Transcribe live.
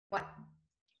What?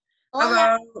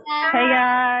 Hello. Hey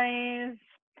guys.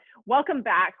 Welcome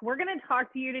back. We're going to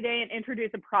talk to you today and introduce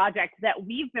a project that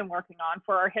we've been working on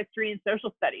for our History and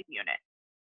Social Studies unit.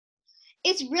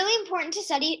 It's really important to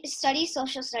study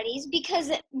social studies because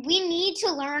we need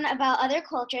to learn about other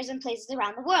cultures and places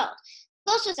around the world.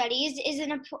 Social studies is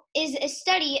a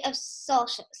study of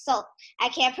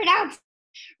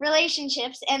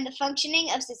relationships and the functioning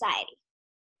of society.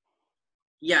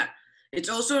 Yeah, it's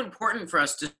also important for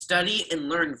us to study and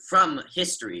learn from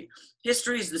history.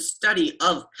 History is the study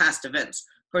of past events,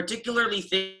 particularly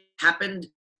things that happened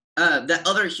that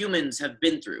other humans have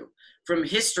been through. From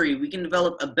history, we can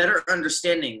develop a better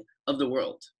understanding of the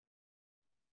world.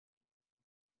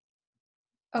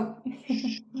 Oh.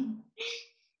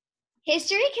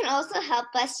 History can also help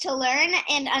us to learn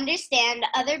and understand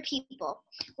other people,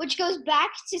 which goes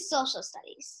back to social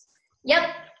studies. Yep,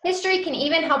 history can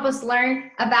even help us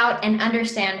learn about and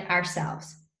understand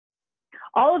ourselves.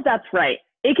 All of that's right.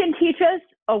 It can teach us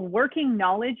a working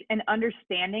knowledge and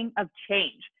understanding of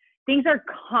change. Things are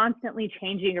constantly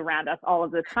changing around us all of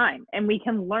the time, and we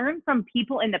can learn from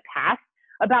people in the past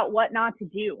about what not to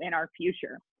do in our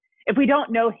future. If we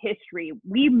don't know history,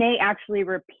 we may actually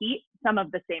repeat some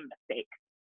of the same mistakes.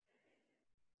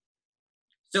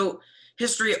 So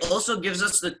history also gives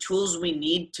us the tools we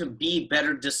need to be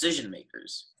better decision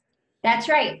makers. That's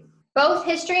right. Both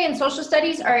history and social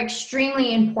studies are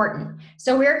extremely important.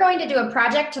 So we're going to do a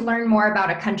project to learn more about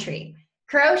a country.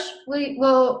 Kurosh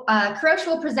will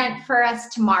present for us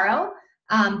tomorrow,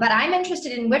 but I'm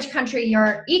interested in which country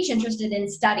you're each interested in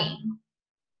studying.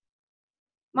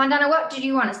 Mandana, what did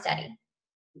you want to study?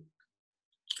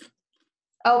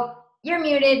 Oh, you're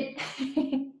muted.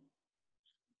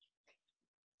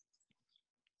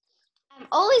 I'm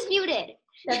always muted.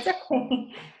 That's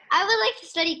okay. I would like to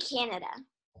study Canada.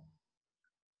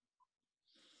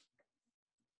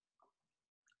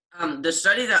 The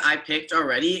study that I picked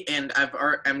already and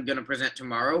I'm going to present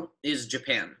tomorrow is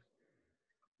Japan.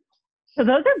 So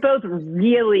those are both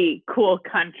really cool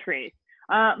countries.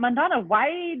 Mandana,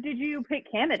 why did you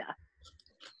pick Canada?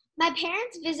 My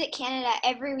parents visit Canada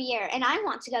every year, and I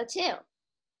want to go too.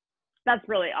 That's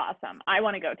really awesome. I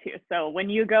want to go too. So when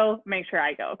you go, make sure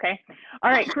I go, okay?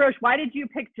 All right, Kurosh, why did you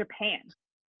pick Japan?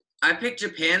 I picked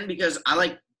Japan because I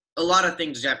like a lot of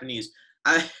things Japanese.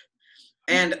 Like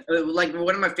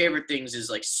one of my favorite things is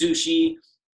like sushi.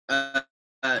 And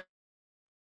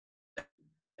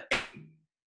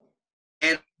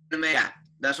yeah,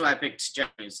 that's why I picked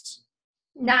Japanese.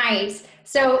 Nice.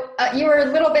 So you were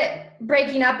a little bit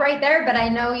breaking up right there, but I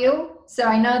know you. So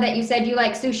I know that you said you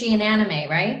like sushi and anime,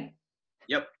 right?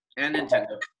 Yep, and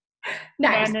Nintendo.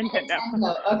 Nice. And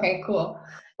Nintendo. Okay, cool.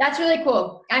 That's really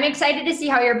cool. I'm excited to see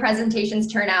how your presentations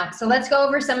turn out. So let's go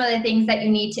over some of the things that you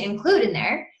need to include in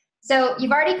there. So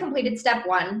you've already completed step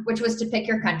 1, which was to pick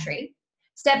your country.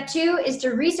 Step 2 is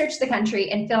to research the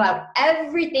country and fill out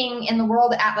everything in the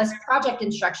World Atlas project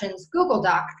instructions Google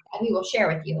Doc that we will share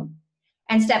with you.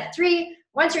 And step 3,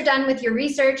 once you're done with your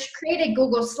research, create a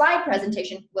Google slide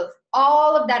presentation with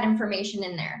all of that information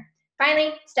in there.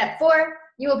 Finally, step 4,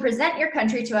 you will present your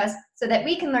country to us so that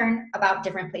we can learn about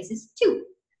different places too.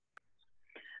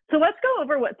 So let's go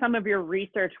over what some of your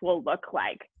research will look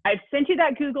like. I've sent you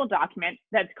that Google document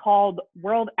that's called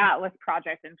World Atlas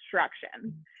Project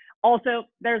Instructions. Also,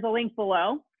 there's a link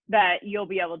below that you'll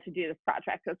be able to do this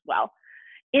project as well.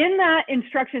 In that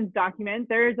instructions document,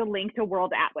 there is a link to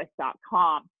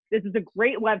worldatlas.com. This is a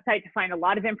great website to find a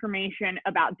lot of information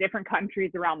about different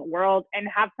countries around the world and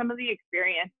have some of the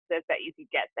experiences that you could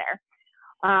get there.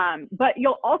 But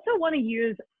you'll also want to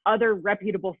use other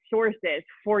reputable sources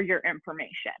for your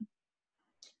information.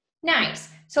 Nice.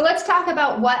 So let's talk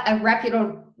about what a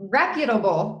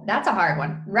reputable, that's a hard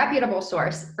one, reputable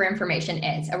source for information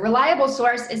is. A reliable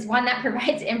source is one that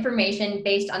provides information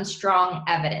based on strong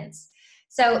evidence.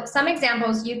 So some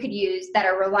examples you could use that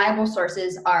are reliable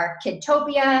sources are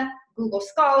Kidtopia, Google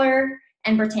Scholar,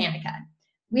 and Britannica.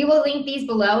 We will link these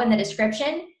below in the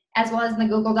description as well as in the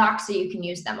Google Doc so you can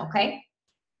use them, okay?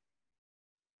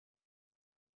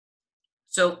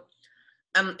 So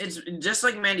it's just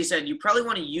like Mandy said, you probably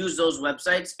want to use those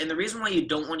websites. And the reason why you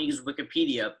don't want to use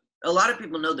Wikipedia, a lot of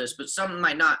people know this, but some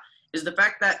might not, is the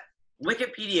fact that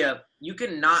Wikipedia,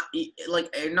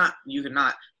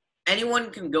 anyone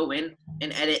can go in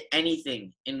and edit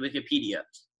anything in Wikipedia.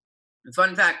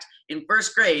 Fun fact, in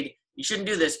first grade, you shouldn't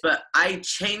do this, but I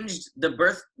changed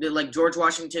George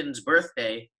Washington's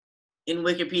birthday in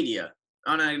Wikipedia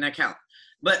on an account.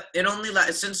 But it only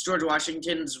since George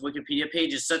Washington's Wikipedia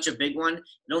page is such a big one,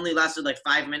 it only lasted like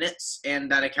 5 minutes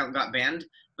and that account got banned.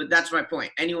 But that's my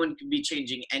point. Anyone can be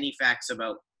changing any facts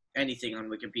about anything on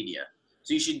Wikipedia.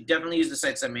 So you should definitely use the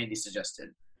sites that Mandy suggested.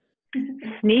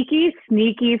 Sneaky,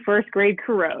 sneaky first grade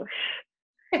Kurosh.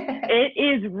 It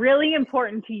is really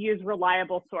important to use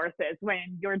reliable sources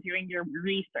when you're doing your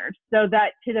research so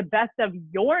that to the best of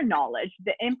your knowledge,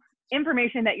 the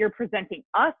information that you're presenting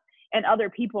us and other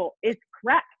people is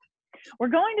correct. We're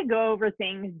going to go over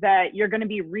things that you're going to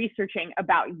be researching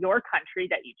about your country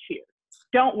that you choose.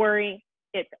 Don't worry,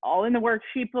 it's all in the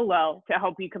worksheet below to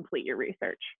help you complete your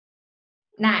research.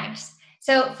 Nice.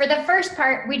 So for the first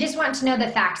part, we just want to know the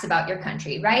facts about your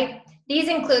country, right? These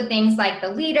include things like the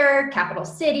leader, capital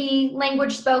city,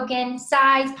 language spoken,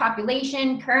 size,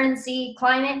 population, currency,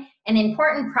 climate, and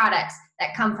important products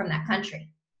that come from that country.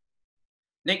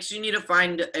 Next, you need to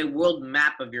find a world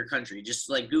map of your country. Just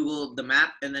like Google the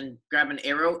map and then grab an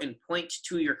arrow and point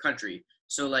to your country.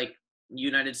 So like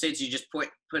United States, you just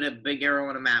put a big arrow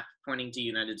on a map pointing to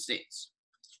United States.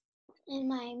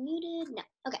 Am I muted? No.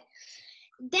 Okay.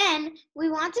 Then we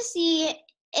want to see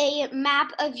a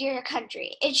map of your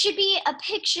country. It should be a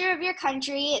picture of your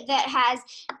country that has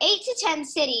 8 to 10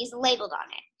 cities labeled on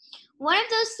it. One of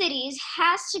those cities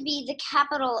has to be the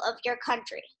capital of your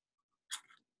country.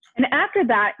 And after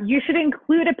that, you should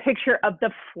include a picture of the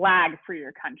flag for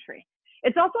your country.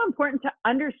 It's also important to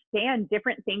understand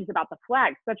different things about the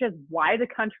flag, such as why the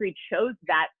country chose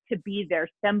that to be their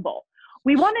symbol.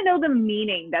 We want to know the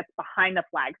meaning that's behind the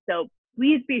flag, so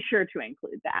please be sure to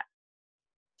include that.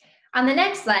 On the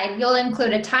next slide, you'll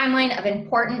include a timeline of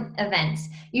important events.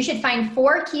 You should find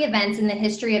 4 key events in the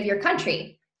history of your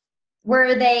country.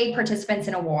 Were they participants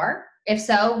in a war? If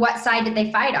so, what side did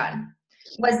they fight on?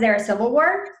 Was there a civil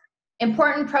war?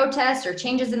 Important protests or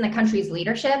changes in the country's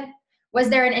leadership? Was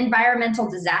there an environmental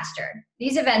disaster?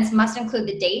 These events must include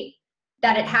the date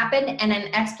that it happened and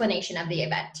an explanation of the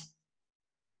event.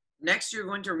 Next, you're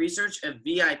going to research a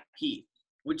VIP,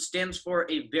 which stands for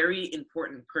a very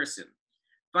important person.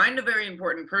 Find a very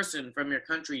important person from your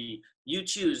country you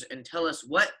choose and tell us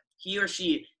what he or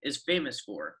she is famous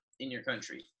for in your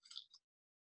country.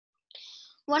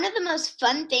 One of the most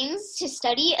fun things to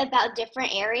study about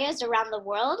different areas around the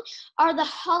world are the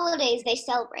holidays they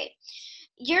celebrate.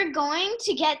 You're going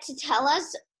to get to tell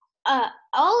us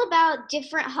all about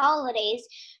different holidays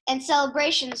and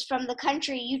celebrations from the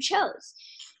country you chose.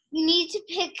 You need to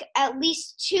pick at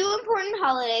least 2 important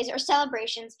holidays or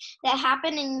celebrations that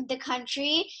happen in the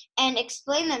country and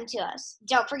explain them to us.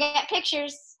 Don't forget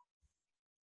pictures.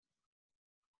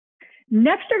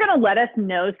 Next, you're going to let us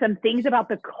know some things about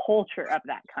the culture of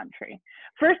that country.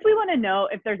 First, we want to know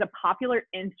if there's a popular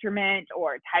instrument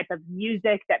or type of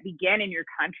music that began in your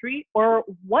country, or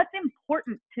what's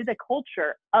important to the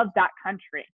culture of that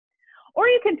country. Or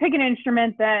you can pick an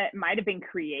instrument that might have been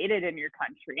created in your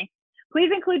country.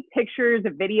 Please include pictures, a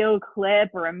video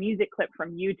clip, or a music clip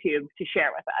from YouTube to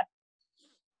share with us.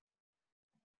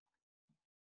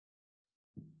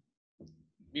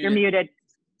 You're muted.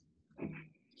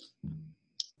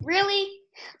 Really?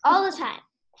 All the time.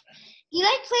 You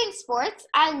like playing sports?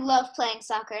 I love playing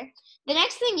soccer. The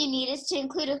next thing you need is to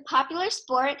include a popular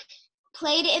sport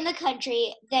played in the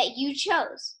country that you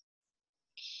chose.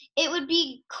 It would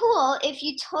be cool if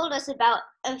you told us about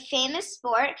a famous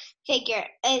sport figure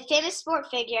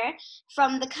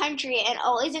from the country, and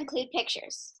always include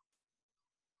pictures.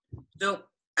 So,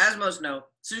 as most know,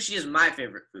 sushi is my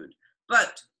favorite food,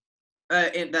 but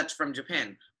and that's from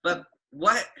Japan. But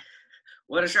what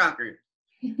a shocker!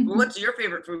 What's your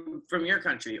favorite food from your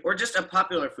country, or just a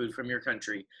popular food from your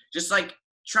country? Just like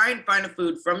try and find a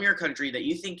food from your country that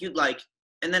you think you'd like,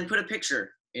 and then put a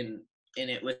picture in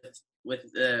it with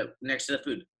next to the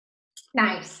food.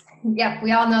 Nice. Yep,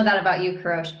 we all know that about you,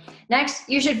 Kurosh. Next,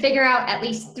 you should figure out at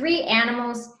least 3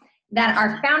 animals that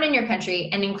are found in your country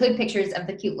and include pictures of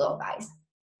the cute little guys.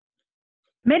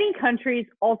 Many countries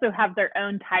also have their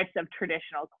own types of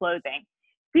traditional clothing.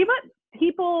 See what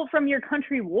people from your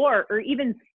country wore or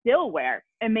even still wear,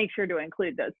 and make sure to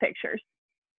include those pictures.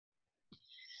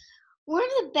 One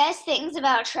of the best things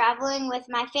about traveling with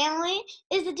my family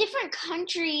is the different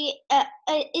country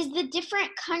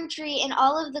and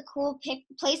all of the cool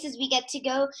places we get to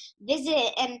go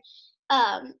visit and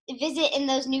visit in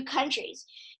those new countries.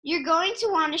 You're going to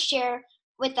want to share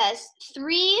with us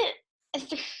three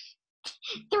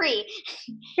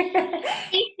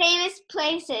famous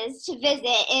places to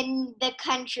visit in the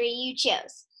country you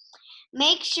chose.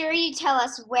 Make sure you tell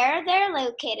us where they're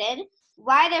located,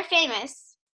 why they're famous,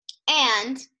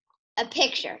 and a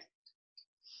picture.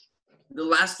 The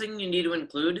last thing you need to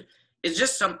include is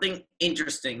just something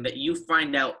interesting that you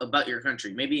find out about your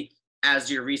country, maybe as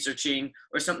you're researching,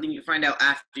 or something you find out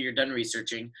after you're done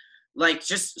researching, like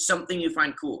just something you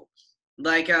find cool.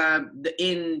 Like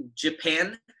in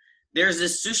Japan, there's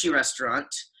this sushi restaurant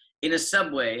in a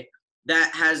subway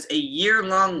that has a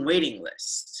year-long waiting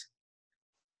list.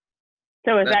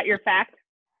 So is that your fact?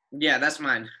 Yeah, that's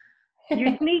mine.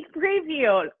 Your sneak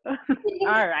preview.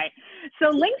 All right. So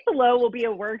links below will be a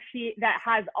worksheet that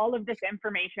has all of this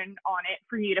information on it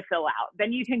for you to fill out.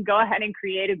 Then you can go ahead and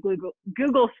create a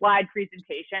Google slide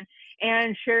presentation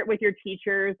and share it with your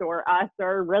teachers or us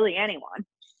or really anyone.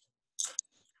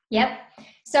 Yep.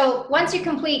 So once you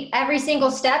complete every single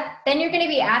step, then you're going to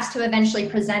be asked to eventually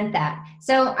present that.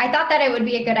 So I thought that it would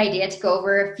be a good idea to go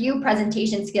over a few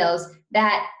presentation skills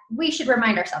that we should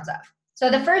remind ourselves of. So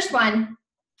the first one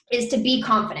is to be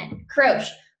confident. Krosh,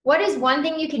 what is one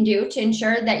thing you can do to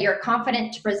ensure that you're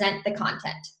confident to present the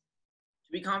content?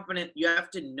 To be confident, you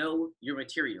have to know your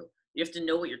material. You have to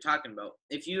know what you're talking about.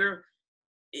 If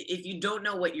you don't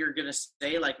know what you're gonna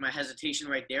say, like my hesitation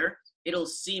right there, it'll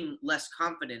seem less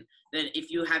confident than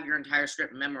if you have your entire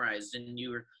script memorized and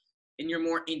you're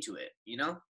more into it, you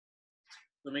know?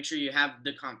 So make sure you have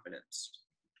the confidence.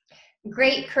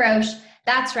 Great, Krosh.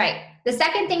 That's right. The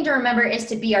second thing to remember is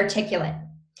to be articulate.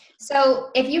 So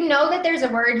if you know that there's a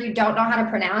word you don't know how to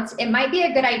pronounce, it might be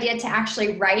a good idea to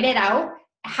actually write it out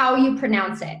how you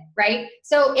pronounce it, right?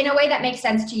 So in a way that makes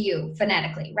sense to you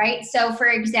phonetically, right? So for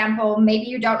example, maybe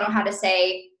you don't know how to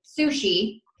say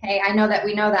sushi. Okay, I know that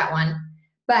we know that one,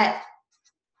 but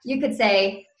you could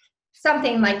say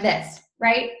something like this,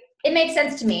 right? It makes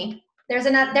sense to me. There's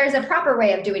a proper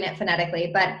way of doing it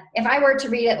phonetically, but if I were to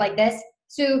read it like this,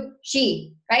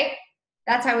 sushi, right?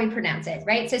 That's how we pronounce it,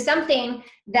 right? So something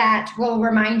that will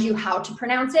remind you how to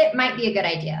pronounce it might be a good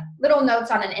idea. Little notes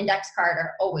on an index card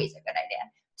are always a good idea.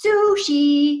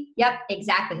 Sushi, yep,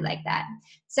 exactly like that.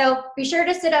 So be sure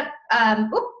to sit up,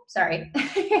 sorry.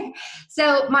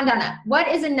 So Mandana, what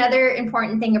is another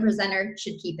important thing a presenter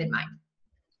should keep in mind?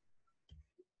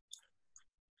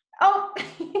 Oh.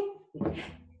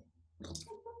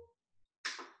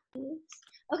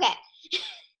 Okay.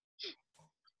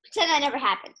 Pretend that never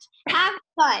happened. Have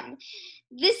fun.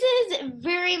 This is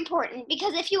very important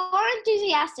because if you are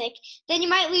enthusiastic, then you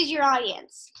might lose your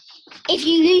audience. If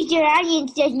you lose your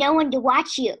audience, there's no one to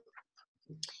watch you.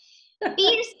 Be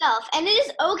yourself, and it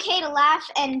is okay to laugh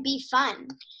and be fun,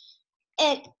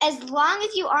 as long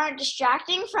as you aren't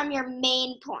distracting from your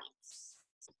main points.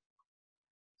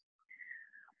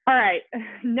 All right,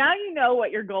 now you know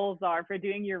what your goals are for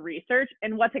doing your research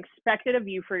and what's expected of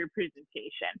you for your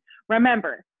presentation.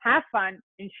 Remember, have fun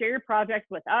and share your projects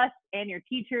with us and your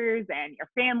teachers and your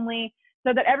family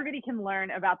so that everybody can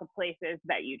learn about the places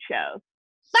that you chose.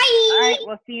 Bye! All right,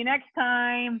 we'll see you next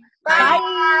time. Bye!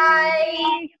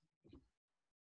 Bye.